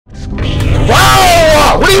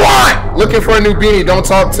Looking for a new beanie. Don't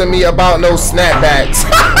talk to me about no snapbacks.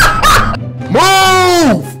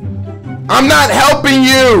 Move! I'm not helping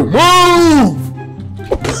you. Move!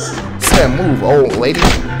 Said move, old lady.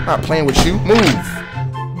 I'm not playing with you. Move.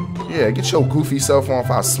 Yeah, get your goofy self on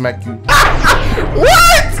if I smack you.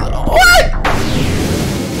 What? What?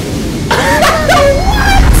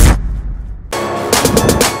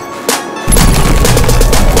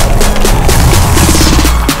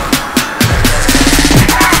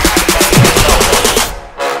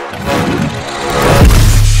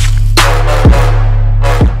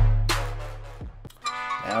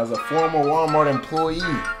 As a former Walmart employee,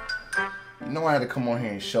 you know I had to come on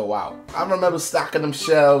here and show out. I remember stocking them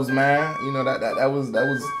shelves, man. You know that was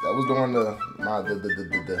during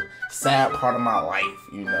the sad part of my life.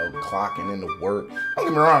 You know, clocking into work. Don't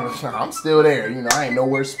get me wrong, I'm still there. You know, I ain't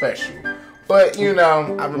nowhere special. But you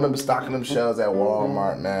know, I remember stocking them shelves at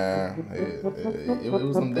Walmart, man. It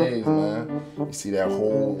was some days, man. You see that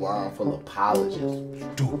whole line full of apologists.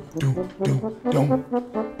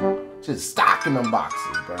 Just stocking them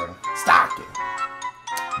boxes, bro. Stocking.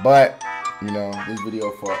 But you know, this video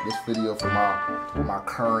for my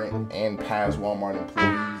current and past Walmart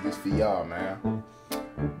employees. This for y'all, man.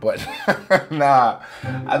 But nah,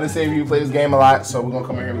 I've been saying you play this game a lot, so we're gonna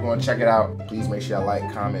come in here. We're gonna check it out. Please make sure y'all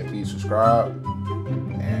like, comment, please subscribe,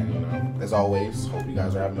 and you know, as always, hope you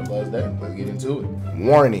guys are having a blessed day. Let's get into it.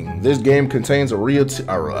 Warning: this game contains I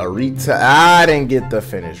didn't get to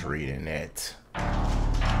finish reading it.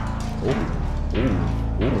 Ooh.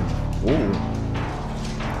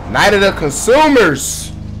 Night of the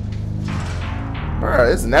Consumers.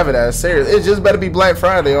 Bro, it's never that serious. It just better be Black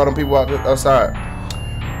Friday. All them people outside.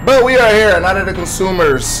 But we are here. Night of the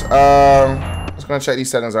Consumers. Let's go check these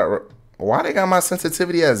settings out. Why they got my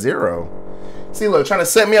sensitivity at 0? See, look, trying to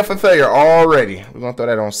set me up for failure already. We're gonna throw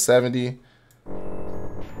that on 70.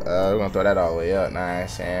 We're gonna throw that all the way up.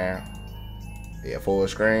 Nice, yeah. Yeah, full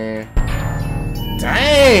screen.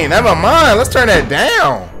 Dang, never mind. Let's turn that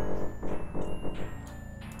down.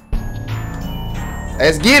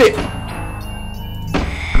 Let's get it.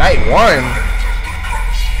 Night 1.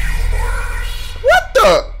 What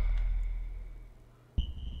the?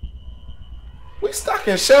 We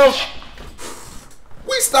stocking shelves.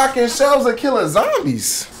 We stocking shelves of killing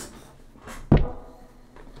zombies.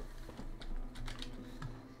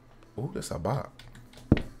 Ooh, this a bot.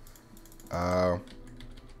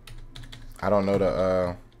 I don't know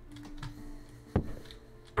the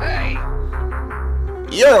Hey.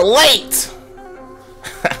 You're late.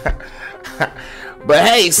 But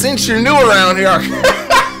hey, since you're new around here,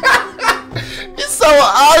 it's so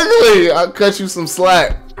ugly. I'll cut you some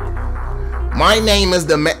slack. My name is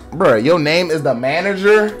bruh, your name is the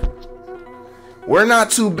manager? We're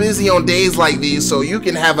not too busy on days like these, so you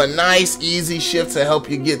can have a nice, easy shift to help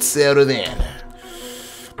you get settled in.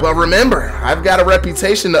 But remember, I've got a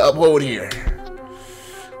reputation to uphold here.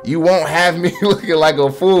 You won't have me looking like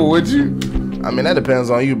a fool, would you? I mean, that depends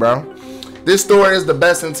on you, bro. This store is the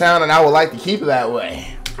best in town, and I would like to keep it that way.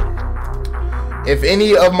 If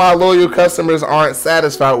any of my loyal customers aren't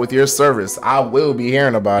satisfied with your service, I will be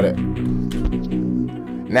hearing about it.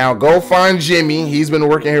 Now go find Jimmy. He's been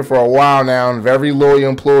working here for a while now and very loyal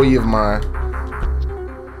employee of mine.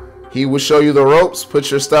 He will show you the ropes, put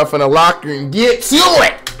your stuff in a locker, and get to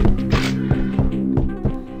it!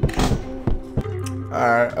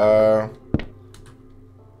 Alright,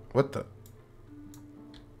 what the?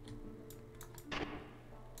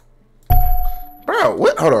 Bro,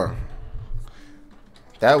 what? Hold on.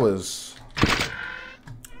 That was...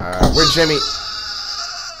 where Jimmy...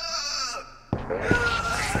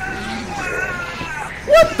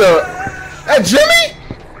 What the? That Jimmy?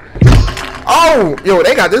 Oh, yo,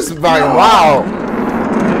 they got this volume loud.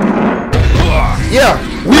 Yeah,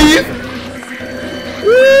 weave.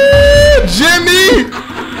 Woo, Jimmy.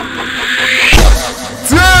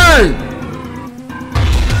 Dang.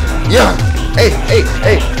 Yeah. Hey.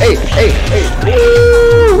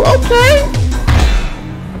 Woo, okay.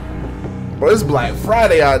 Bro, it's Black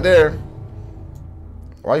Friday out there.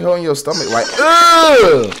 Why you holding your stomach like,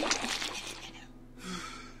 ugh?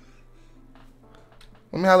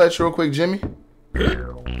 Let me holler at you real quick, Jimmy.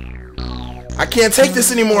 I can't take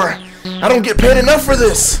this anymore. I don't get paid enough for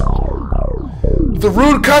this. The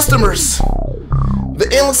rude customers. The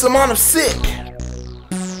endless amount of sick.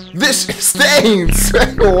 Vicious stains.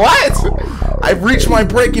 What? I've reached my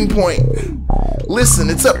breaking point. Listen,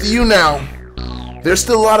 it's up to you now. There's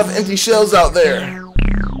still a lot of empty shelves out there.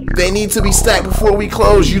 They need to be stacked before we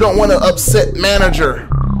close. You don't want to upset manager.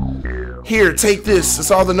 Here, take this.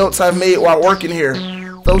 It's all the notes I've made while working here.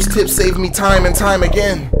 Those tips saved me time and time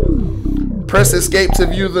again. Press escape to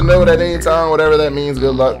view the node at any time, whatever that means.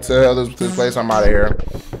 Good luck to this place. I'm out of here.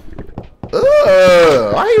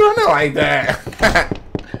 Ugh, why are you running like that?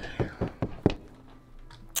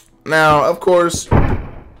 Now, of course,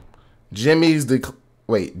 Jimmy's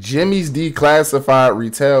Declassified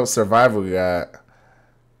Retail Survival Guide.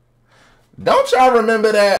 Don't y'all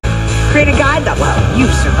remember that? Create a guide that will help you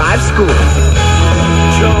survive school.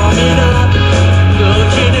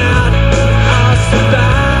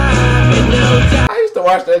 I used to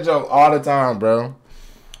watch that joke all the time, bro.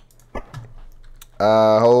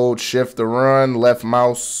 Hold shift to run, left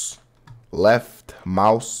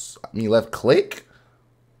click.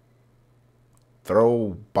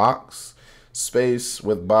 Throw box, space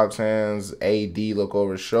with box hands, AD look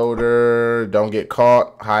over shoulder, don't get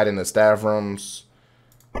caught, hide in the staff rooms.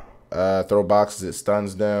 Throw boxes, it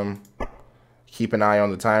stuns them. Keep an eye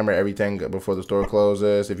on the timer, everything before the store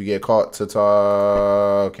closes. If you get caught to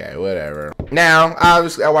talk, okay, whatever. Now,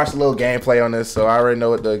 obviously, I watched a little gameplay on this, so I already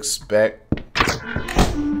know what to expect.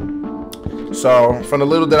 So, from the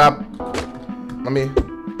little that I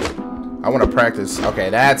want to practice. Okay,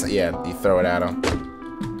 that's, yeah, you throw it at him.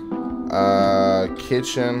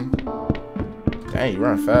 Kitchen. Dang, you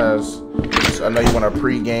run fast. So I know you want a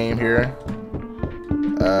pre-game here.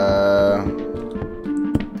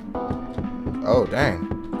 Oh, dang.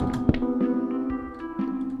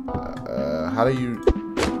 How do you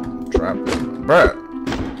drop it? Bruh.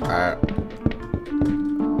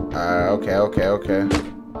 Okay.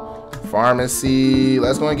 Pharmacy.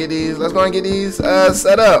 Let's go and get these.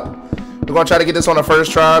 Set up. We're gonna try to get this on the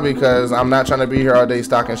first try because I'm not trying to be here all day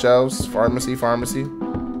stocking shelves. Pharmacy.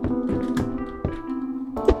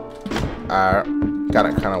 Alright.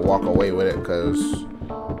 Gotta kind of walk away with it because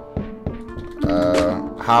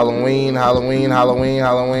Halloween. I'm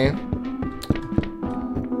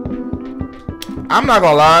not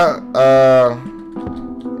gonna lie.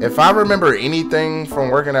 If I remember anything from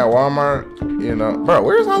working at Walmart, you know, bro,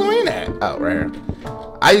 where's Halloween at? Oh, right here.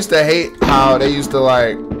 I used to hate how they used to,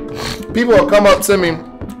 like, people would come up to me,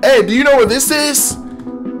 hey, do you know what this is?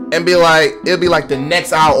 And be like, it'll be like the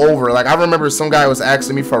next aisle over. Like, I remember some guy was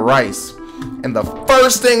asking me for rice, and the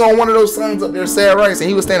first thing on one of those signs up there said rice, and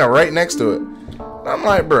he was standing right next to it. And I'm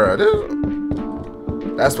like, bro,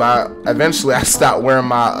 that's why eventually I stopped wearing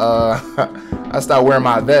my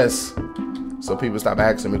vest, so people stop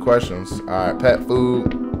asking me questions. All right, pet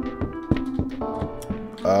food.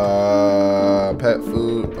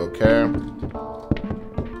 Okay.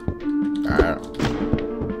 All right.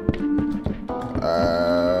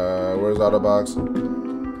 Where's the other box?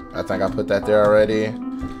 I think I put that there already. All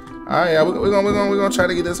right, yeah, we're gonna try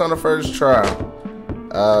to get this on the first try.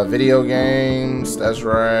 Video games. That's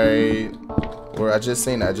right. Where I just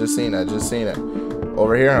seen it.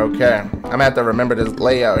 Over here. Okay. I'm gonna have to remember this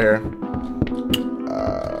layout here.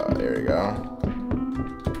 There we go.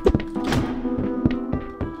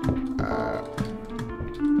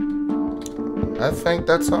 I think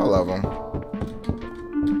that's all of them.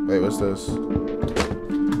 Wait, what's this?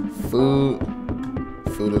 Food.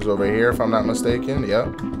 Food is over here, if I'm not mistaken. Yep.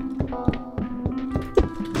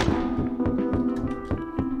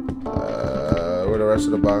 Where the rest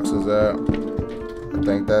of the boxes at? I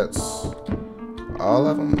think that's all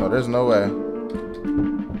of them. No, there's no way.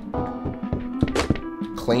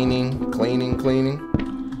 Cleaning.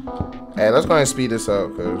 Hey, let's go ahead and speed this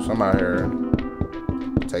up because I'm out here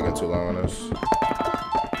taking too long on this.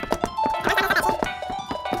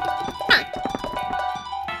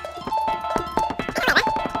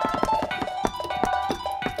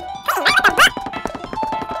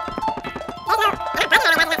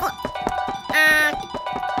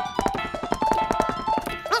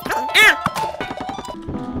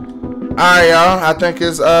 Alright, y'all. I think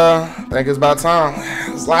it's about time.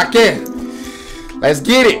 Let's lock in. Let's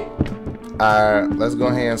get it. Alright, let's go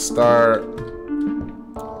ahead and start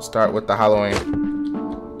with the Halloween.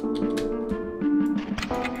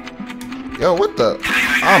 Yo, what the?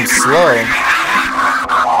 I'm slow.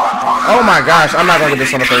 Oh my gosh, I'm not gonna get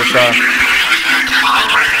this on the first try.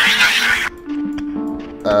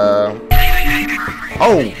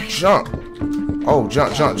 Oh, jump. Oh,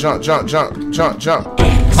 jump.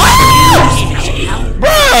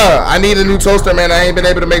 Bruh, I need a new toaster, man. I ain't been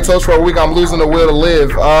able to make toast for a week. I'm losing the will to live.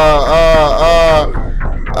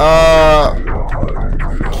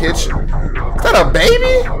 Kitchen. Is that a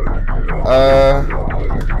baby?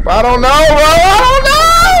 I don't know, bro.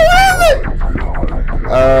 Where is it?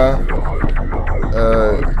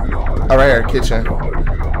 All right, here, kitchen.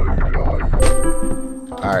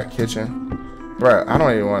 All right, kitchen. Bruh, I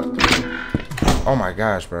don't even want. Oh my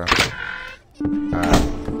gosh, bro.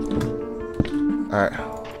 Alright.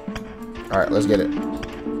 All right, let's get it.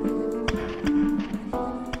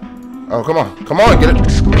 Oh, come on. Come on, get it.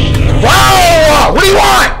 Whoa! What do you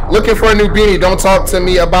want? Looking for a new beanie. Don't talk to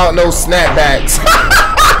me about no snapbacks.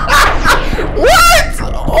 What?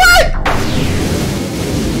 What?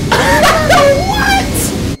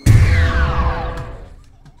 What?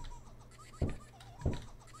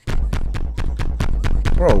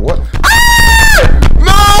 Bro, what? Ah!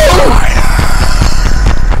 No!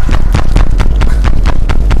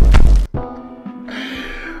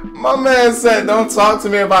 My man said, don't talk to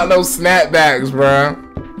me about no snapbacks, bro.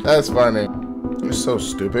 That's funny. It's so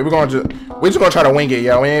stupid. We're just gonna try to wing it,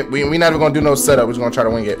 yo. We not even gonna do no setup. We're just gonna try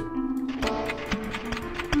to wing it.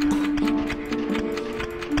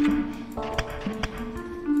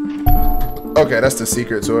 Okay, that's the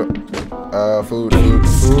secret to it. Food. Oh!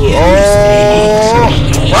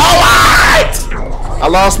 What? I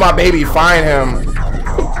lost my baby. Find him.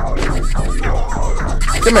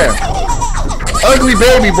 Come here. Ugly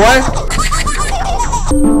baby, boy.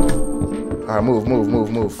 Alright, move.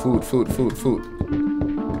 Food.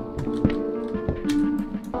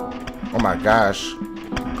 Oh my gosh.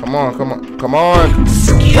 Come on.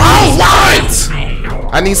 What?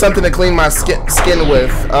 I need something to clean my skin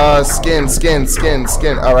with. Skin.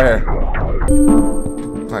 Oh, right here.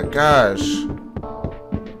 Oh my gosh.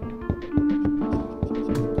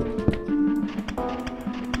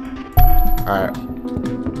 Alright.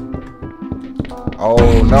 Oh,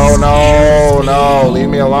 no. Leave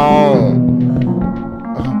me alone.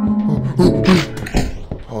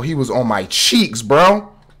 Oh, he was on my cheeks, bro.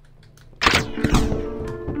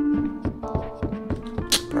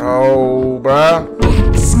 Bruh.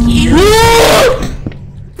 Excuse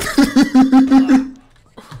me.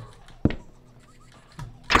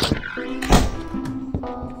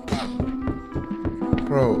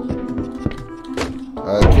 Bro.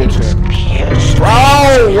 Kitchen.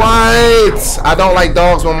 Bro, what? I don't like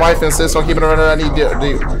dogs. My wife insists on keeping it around.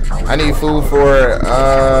 I need food for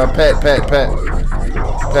pet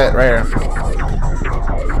right here.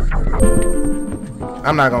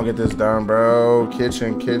 I'm not gonna get this done, bro.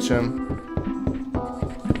 Kitchen.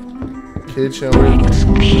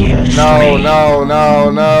 No.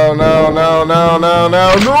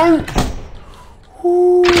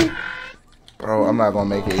 Ooh. Bro, I'm not gonna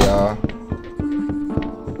make it, y'all.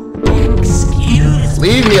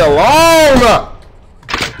 Leave me alone!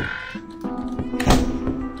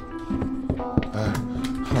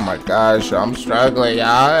 Oh my gosh, I'm struggling,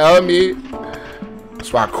 y'all. Help me.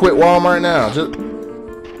 That's why I quit Walmart now. Just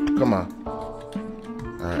come on.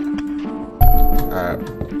 Alright.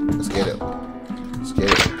 Let's get it.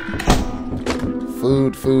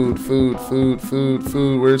 Food.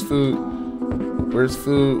 Where's food?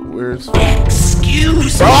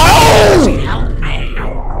 Excuse me.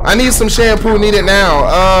 I need some shampoo. Need it now.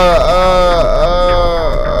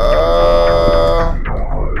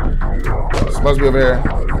 It's supposed to be over here.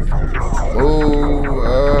 Ooh,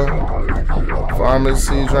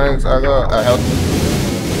 pharmacy drinks. I got help.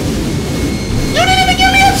 You didn't even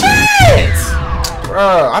give me a chance,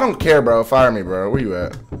 bro. I don't care, bro. Fire me, bro. Where you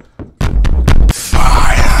at?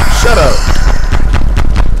 Fire. Shut up.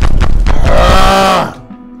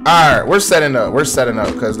 All right, we're setting up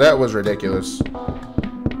because that was ridiculous.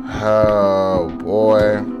 Oh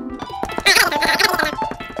boy.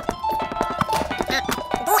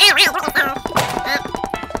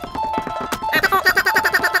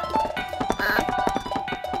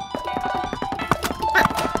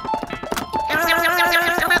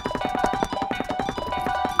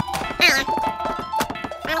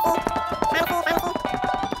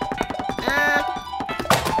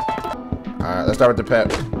 Alright, let's start with the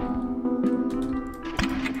pet.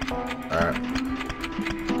 Alright.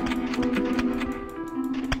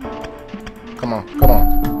 Come on.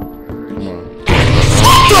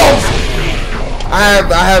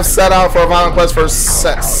 I have set out for a violent quest for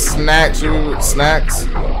snacks.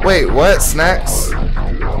 Wait, what? Snacks?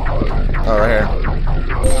 Oh, right here.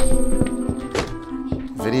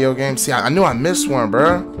 Video game. See, I knew I missed one,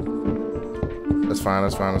 bro. That's fine.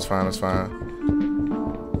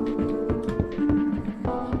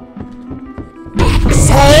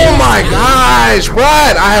 Oh my gosh,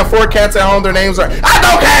 what? I have 4 cats at home. Their names are. I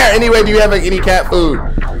don't care. Anyway, do you have any cat food?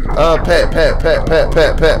 Pet.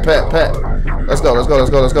 Let's go.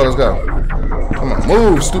 Come on,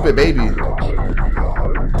 move, stupid baby.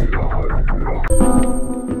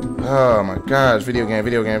 Oh my gosh, video game.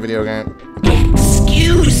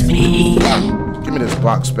 Excuse me. Give me this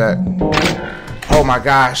box back. Oh my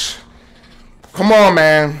gosh. Come on,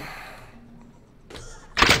 man.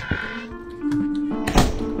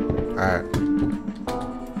 Alright.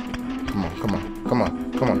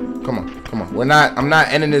 Come Come on. Come on. Come on. We're not. I'm not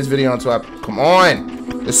ending this video until I. Come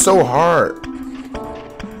on. It's so hard.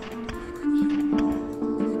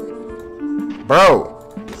 Bro.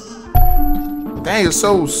 Dang, it's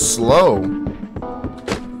so slow.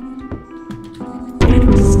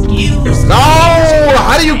 No!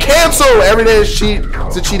 How do you cancel? Every day is cheat.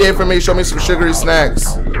 It's a cheat day for me. Show me some sugary snacks.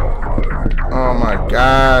 Oh my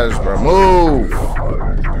gosh, bro. Move.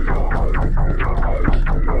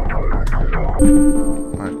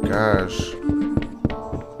 Oh my gosh.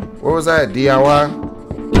 What was that? DIY?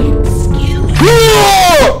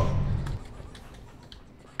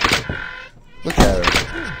 Look at it.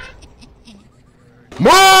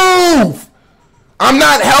 Move! I'm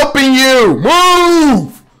not helping you.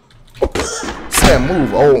 Move! Said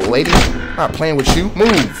move, old lady. I'm not playing with you.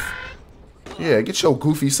 Move. Yeah, get your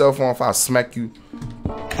goofy self on if I smack you.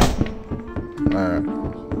 Alright.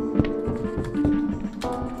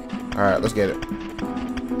 Alright, let's get it.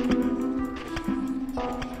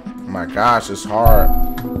 Oh my gosh, it's hard.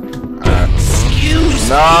 Alright.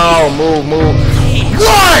 No, move.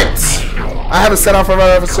 What? I haven't set off for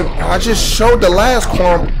I just showed the last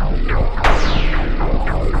corn.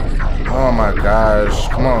 Oh my gosh.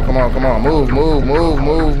 Come on. Move.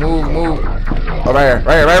 Oh, right here.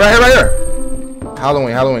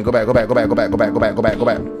 Halloween. Go back.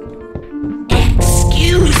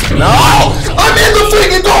 Excuse me. No! I'm in the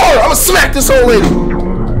freaking door! I'm gonna smack this old lady!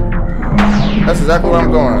 That's exactly where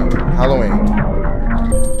I'm going. Halloween.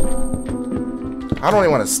 I don't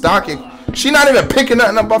even want to stock it. She not even picking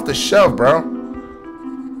nothing up off the shelf, bro.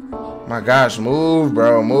 My gosh, move,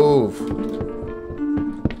 bro, move.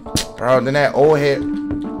 Bro, then that old head.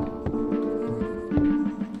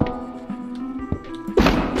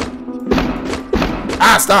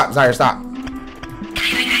 Ah, stop, Zaire, stop.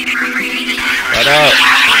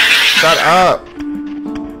 Shut up.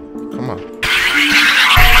 Come on.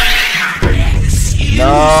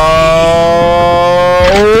 No.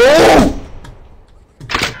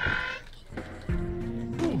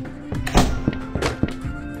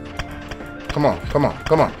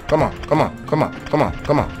 Come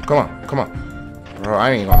on. Bro,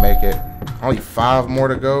 I ain't gonna make it. Only 5 more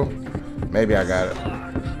to go. Maybe I got it.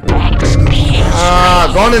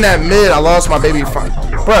 Going in that mid, I lost my baby.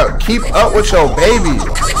 Bro, keep up with your baby.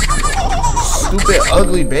 Stupid,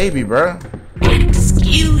 ugly baby, bro.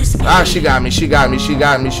 Excuse me. Ah, she got me.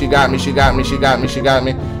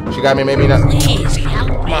 Maybe not. Please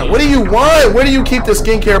help me. What do you want? Where do you keep the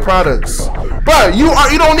skincare products? Bro, you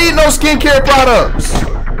don't need no skincare products.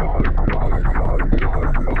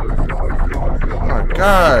 Oh my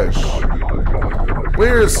gosh.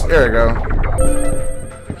 There we go.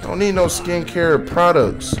 Don't need no skincare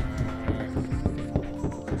products.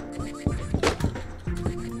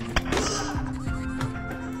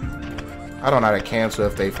 I don't know how to cancel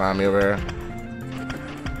if they find me over there.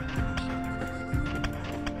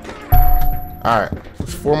 Alright.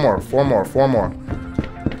 4 more.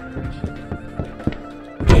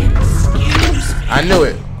 I knew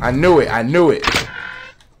it.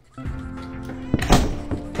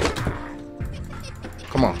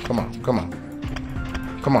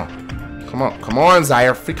 Come on,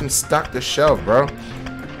 Zaire. Freaking stock the shelf, bro.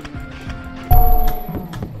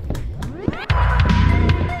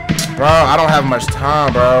 Bro, I don't have much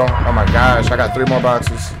time, bro. Oh my gosh, I got 3 more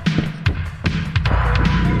boxes.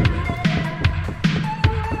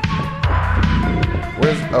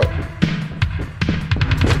 Where's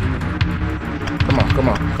Come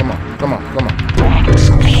on.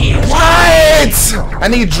 What? I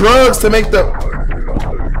need drugs to make the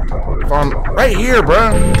farm right here,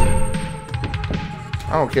 bro.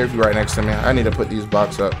 I don't care if you're right next to me. I need to put these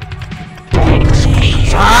boxes up.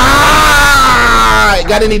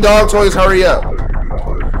 Got any dog toys? Hurry up. Oh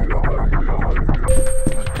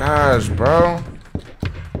my gosh, bro.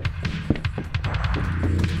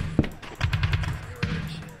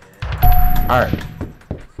 Alright.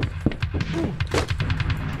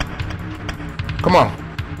 Come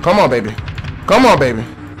on, baby.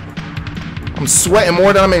 I'm sweating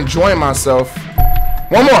more than I'm enjoying myself.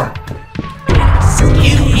 1 more.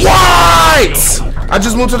 What? I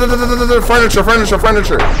just moved to the furniture.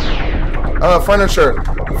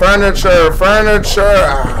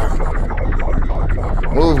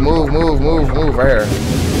 Move right here.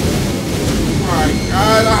 Oh my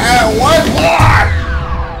God, I had 1 more.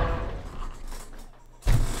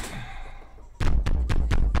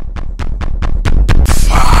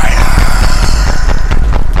 Fire.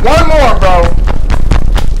 1 more, bro.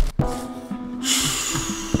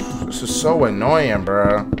 This is so annoying,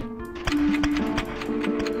 bro.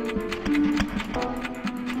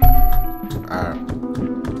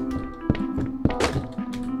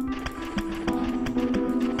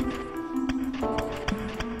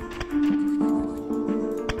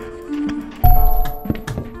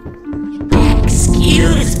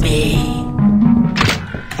 me.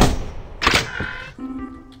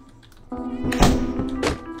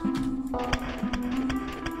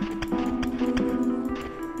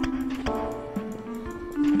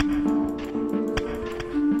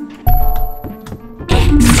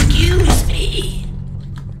 Excuse me.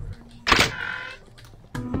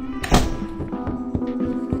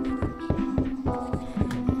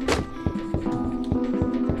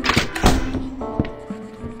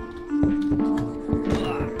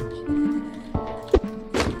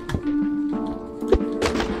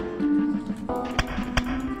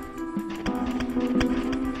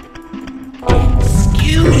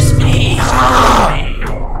 Excuse me.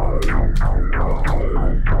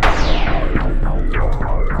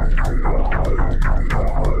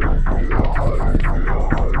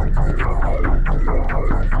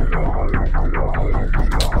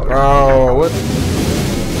 Bro, what?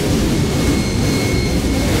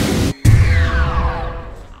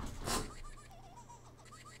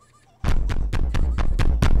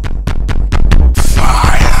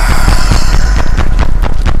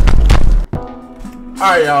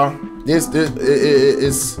 Alright, y'all. This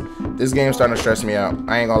game's starting to stress me out.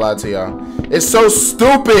 I ain't gonna lie to y'all. It's so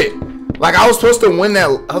stupid. Like, I was supposed to win that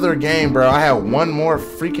other game, bro. I had one more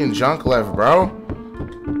freaking junk left, bro.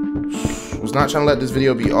 Was not trying to let this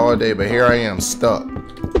video be all day, but here I am, stuck.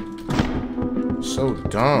 So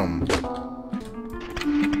dumb.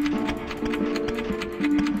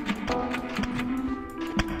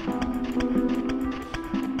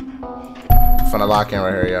 Finna lock in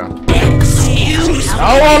right here, y'all. Excuse me.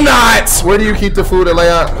 Oh, I'm not! Where do you keep the food at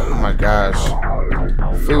layout? Oh my gosh.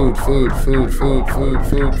 Food. Come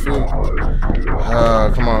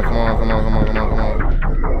on.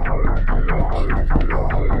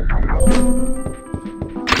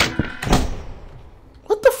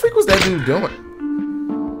 What the freak was that dude doing?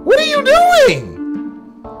 What are you doing?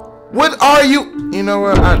 What are you? You know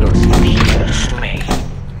what? I don't. Excuse me.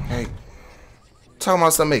 Hey, talking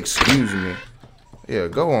about something, excuse me. Yeah,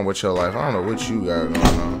 go on with your life. I don't know what you got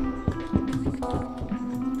going on.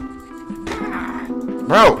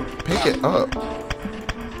 Bro, pick it up.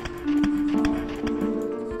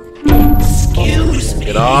 Excuse me.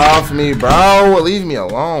 Get off me, bro. Leave me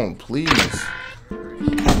alone, please.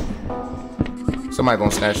 Somebody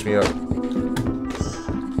gonna snatch me up.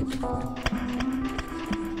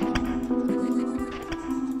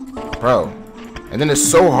 Bro. And then it's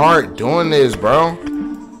so hard doing this, bro.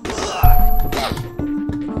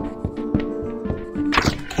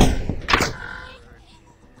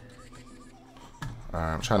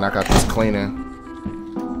 Alright, I'm trying to knock out this cleaning.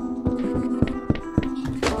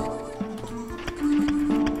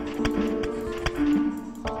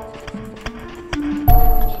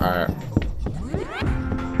 Alright.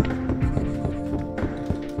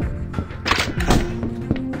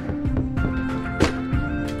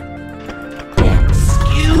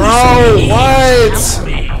 Bro, what?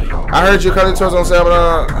 I heard you cutting toys on sale,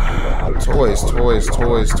 but toys.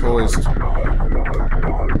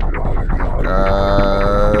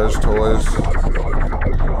 Gosh,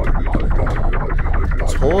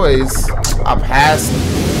 toys. I passed.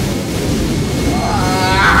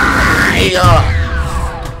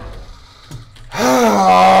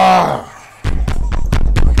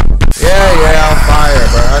 Yeah, I'm fired,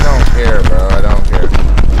 bro. I don't care, bro.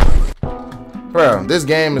 Bro, this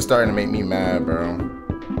game is starting to make me mad, bro.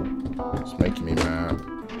 It's making me mad.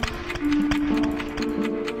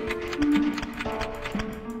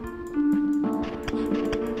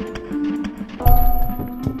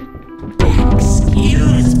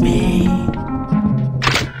 Excuse me.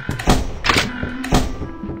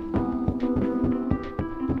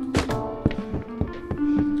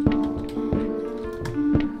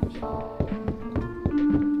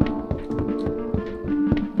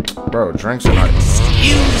 Bro, drinks are not.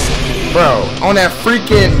 Excuse me. Bro, on that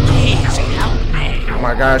freaking. Please help me. Oh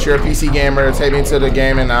my gosh, you're a PC gamer. Take me to the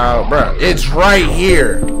gaming out. Bro, it's right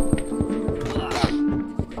here. Oh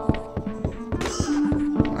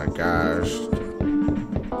my gosh.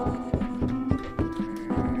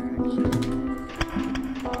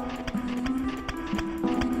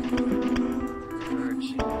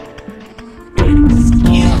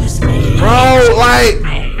 Excuse me. Bro, like,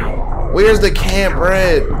 where's the canned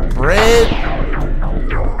bread? Bread?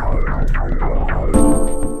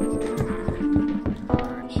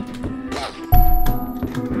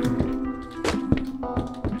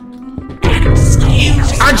 Excuse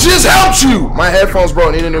me. I just helped you! My headphones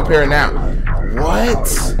broke. Need a new pair now. What?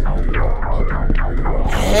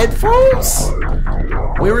 Headphones?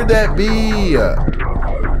 Where would that be?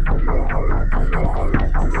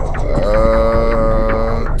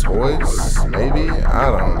 Toys? maybe?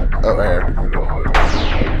 I don't. Oh, here.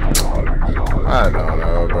 I don't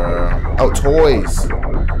know, bro. Oh, toys.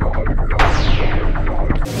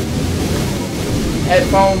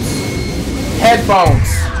 Headphones.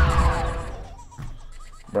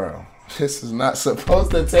 Bro, this is not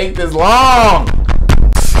supposed to take this long.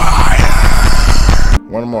 Fire.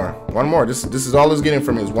 One more. This is all it's getting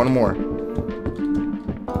from me is one more.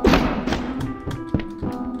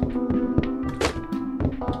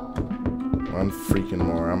 One freaking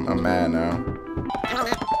more. I'm mad now.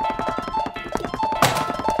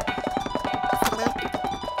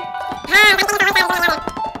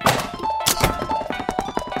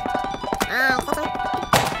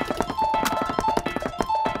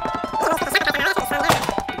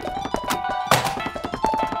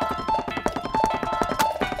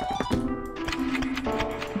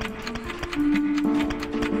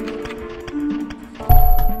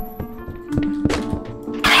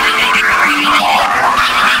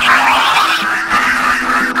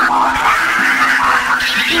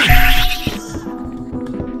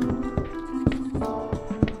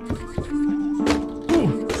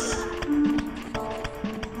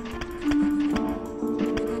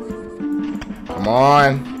 Come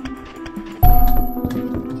on.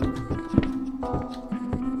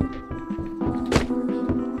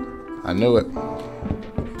 I knew it.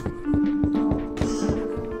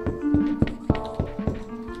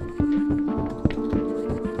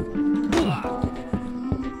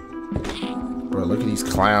 Bro, look at these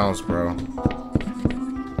clowns, bro.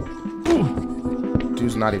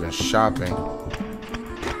 Dude's not even shopping.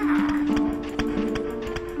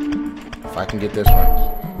 If I can get this one.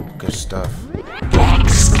 Good stuff.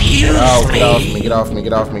 Oh, get off me. I'm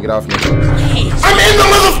in the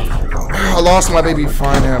mother. I lost my baby.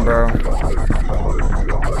 Find him, bro.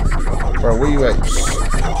 Bro, where you at?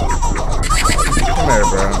 Come here,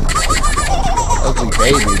 bro. Ugly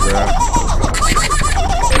baby, bro.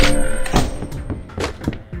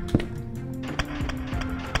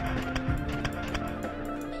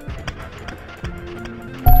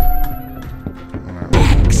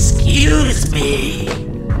 Excuse me.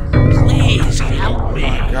 Please help me.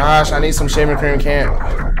 Gosh, I need some shaving cream. Can't.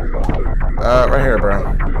 Right here, bro.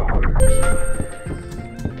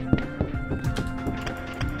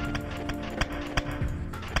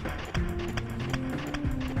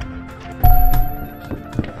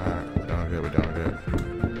 Alright, we're doing good.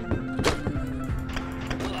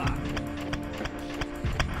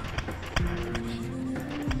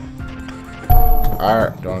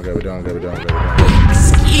 Alright, we're doing good.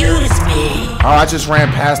 Excuse me. Oh, I just ran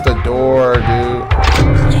past the door, dude.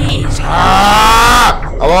 Please.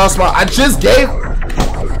 I lost my. I just gave.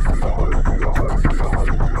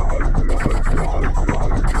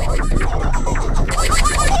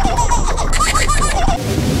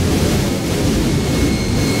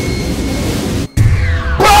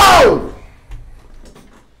 Bro!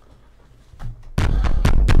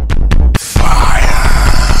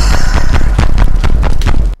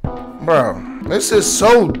 Bro, this is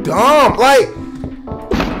so dumb. Like,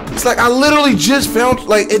 it's like I literally just found,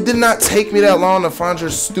 like, it did not take me that long to find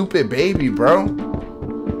your stupid baby, bro.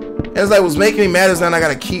 It's like what's making me mad is that I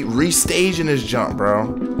gotta keep restaging this jump,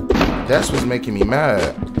 bro. That's what's making me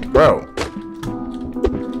mad, bro.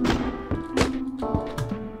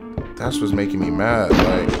 That's what's making me mad,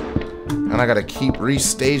 like, and I gotta keep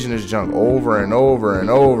restaging this junk over and over and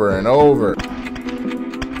over and over.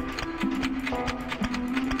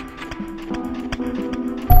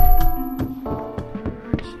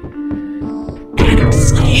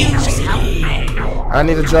 I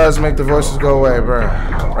need a judge to make the voices go away, bro.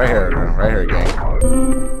 Right here, bro. Right here, gang.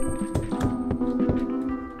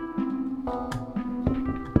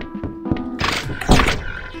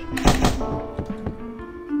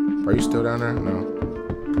 Are you still down there? No.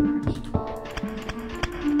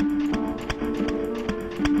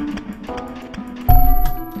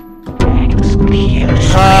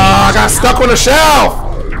 I got stuck on the shelf.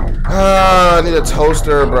 I need a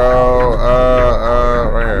toaster, bro.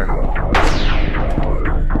 Right here.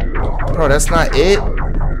 Bro, that's not it.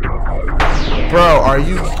 Bro, are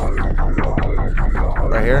you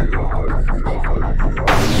right here?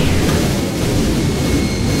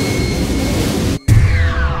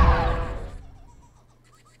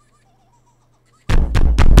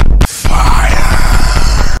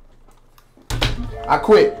 Fire. I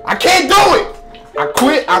quit. I can't do it. I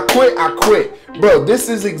quit. Bro, this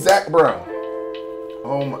is exact, bro.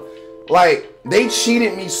 Oh my, like, they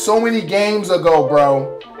cheated me so many games ago,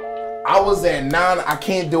 bro. I was at 9. I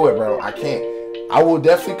can't do it, bro. I can't. I will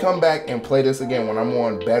definitely come back and play this again when I'm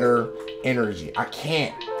on better energy. I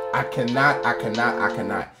can't. I cannot.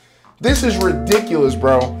 This is ridiculous,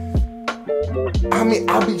 bro. I mean,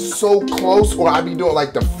 I'll be so close, or I'll be doing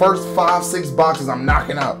like the first 5-6 boxes I'm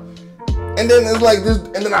knocking out. And then it's like this,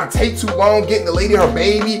 and then I take too long getting the lady her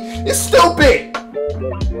baby. It's stupid.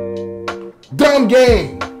 Dumb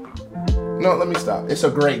game. No, let me stop. It's a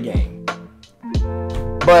great game.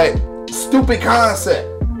 But stupid concept.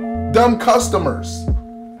 Dumb customers.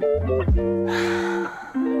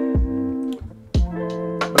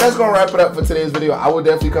 But that's gonna wrap it up for today's video. I will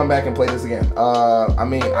definitely come back and play this again. I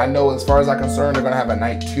mean, I know as far as I'm concerned, they're gonna have a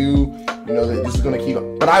night 2. You know, this is gonna keep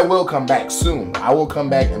up. But I will come back soon. I will come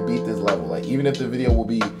back and beat this level. Like, even if the video will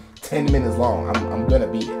be 10 minutes long, I'm gonna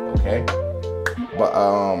beat it, okay? But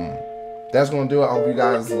that's gonna do it. I hope you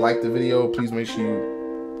guys like the video. Please make sure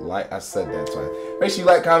you like. I said that twice. Make sure you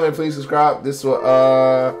like, comment, please subscribe. This will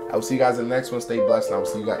I will see you guys in the next one. Stay blessed, and I will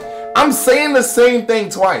see you guys. I'm saying the same thing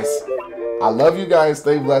twice. I love you guys.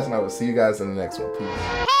 Stay blessed, and I will see you guys in the next one.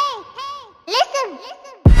 Peace.